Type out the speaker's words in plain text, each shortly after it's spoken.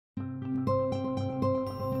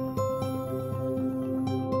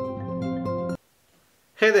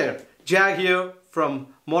Hey there, Jag here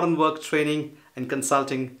from Modern Work Training and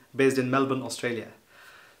Consulting based in Melbourne, Australia.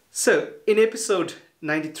 So in episode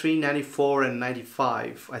 93, 94 and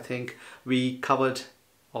 95, I think we covered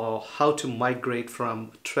how to migrate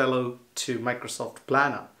from Trello to Microsoft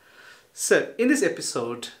Planner. So in this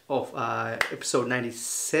episode of episode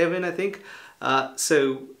 97, I think,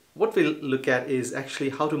 so what we'll look at is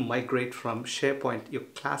actually how to migrate from SharePoint, your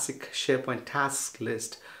classic SharePoint task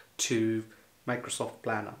list, to Microsoft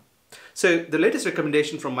Planner. So the latest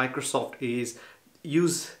recommendation from Microsoft is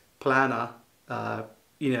use Planner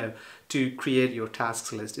to create your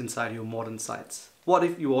tasks list inside your modern sites. What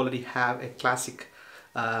if you already have a classic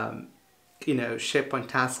SharePoint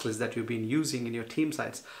task list that you've been using in your team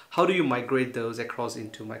sites? How do you migrate those across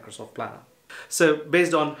into Microsoft Planner? So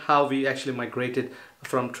based on how we actually migrated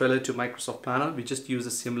from Trello to Microsoft Planner, we just use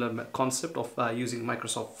a similar concept of using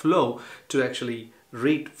Microsoft Flow to actually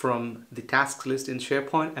read from the tasks list in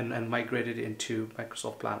SharePoint and migrate it into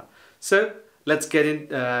Microsoft Planner. So let's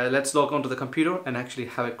log onto the computer and actually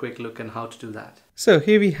have a quick look on how to do that. So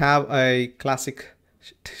here we have a classic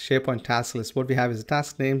SharePoint task list. What we have is a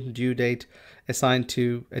task name, due date, assigned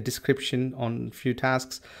to a description on a few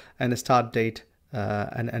tasks, and a start date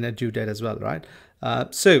and a due date as well, right?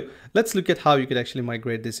 So let's look at how you could actually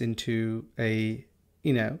migrate this into into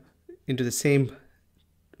the same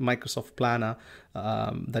Microsoft Planner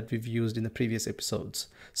that we've used in the previous episodes.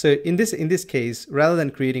 So in this case, rather than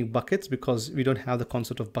creating buckets, because we don't have the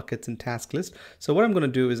concept of buckets in task list, so what I'm going to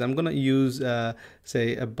do is I'm going to use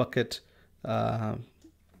say a bucket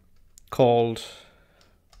called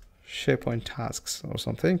SharePoint Tasks or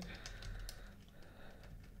something,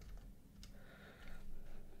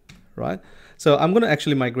 right? So I'm going to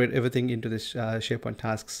actually migrate everything into this SharePoint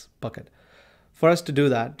Tasks bucket. For us to do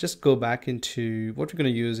that, just go back into what we're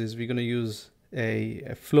going to use is we're going to use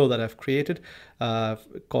a flow that I've created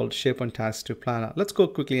called SharePoint Tasks to Planner. Let's go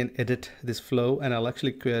quickly and edit this flow, and I'll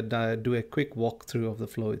actually do a quick walkthrough of the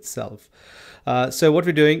flow itself. So what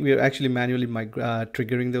we're doing, we're actually manually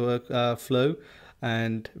triggering the work flow,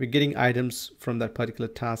 and we're getting items from that particular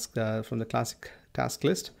task from the classic task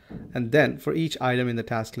list. And then for each item in the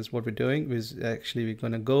task list, what we're doing is actually we're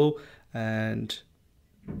going to go and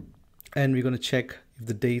we're going to check if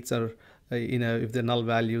the dates are if they're null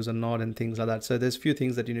values or not, and things like that. So there's a few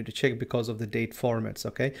things that you need to check because of the date formats.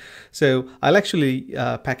 Okay, so I'll actually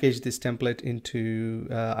package this template into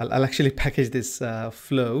I'll actually package this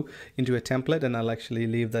flow into a template, and I'll actually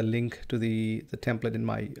leave the link to the template in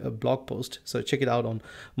my blog post. So check it out on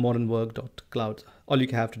modernwork.cloud. All you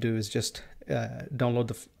have to do is just download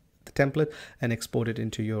the template and export it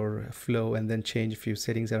into your flow, and then change a few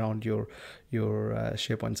settings around your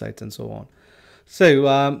SharePoint sites and so on.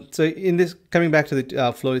 So so in this, coming back to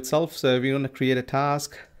the flow itself, so we're going to create a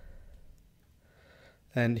task,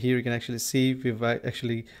 and here you can actually see we've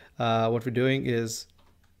actually what we're doing is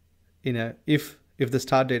if the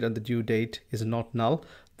start date and the due date is not null,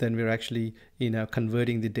 then we're actually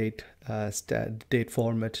converting the date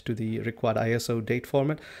format to the required ISO date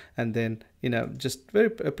format, and then just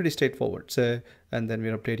pretty straightforward. So, and then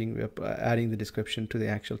we're adding the description to the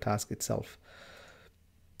actual task itself.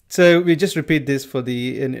 So we just repeat this for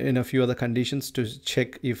in a few other conditions to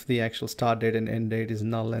check if the actual start date and end date is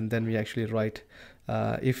null, and then we actually write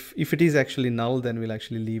if it is actually null, then we'll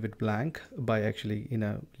actually leave it blank by actually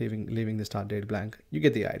leaving the start date blank. You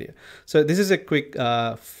get the idea. So this is a quick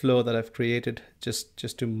flow that I've created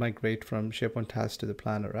just to migrate from SharePoint Tasks to the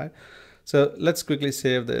Planner, right? So let's quickly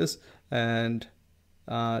save this, and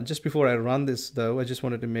just before I run this though, I just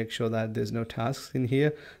wanted to make sure that there's no tasks in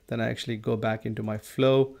here. Then I actually go back into my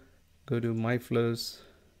flow, go to my flows,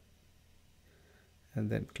 and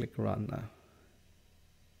then click run now.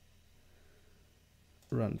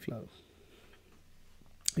 Run flow.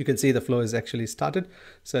 You can see the flow is actually started.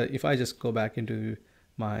 So if I just go back into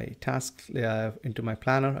my task into my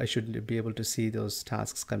planner, I should be able to see those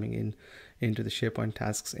tasks coming into the SharePoint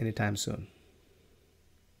tasks anytime soon.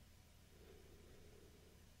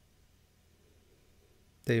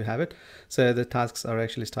 There you have it. So the tasks are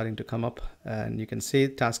actually starting to come up, and you can see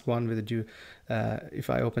task one with the due. If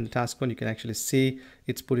I open task one, you can actually see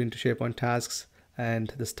it's put into SharePoint tasks,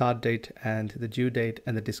 and the start date and the due date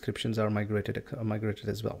and the descriptions are migrated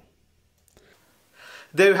as well.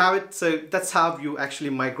 There you have it. So that's how you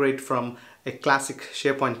actually migrate from a classic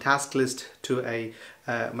SharePoint task list to a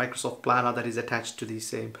Microsoft Planner that is attached to the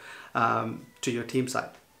same to your team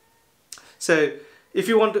site. So if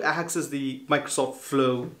you want to access the Microsoft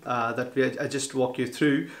Flow that I just walked you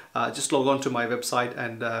through, just log on to my website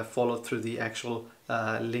and follow through the actual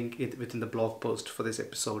link within the blog post for this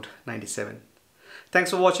episode 97.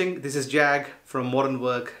 Thanks for watching. This is Jag from Modern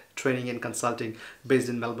Work Training and Consulting based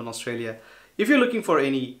in Melbourne, Australia. If you're looking for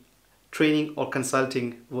any training or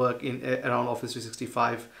consulting work in around Office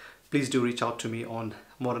 365, please do reach out to me on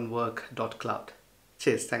modernwork.cloud.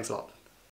 Cheers. Thanks a lot.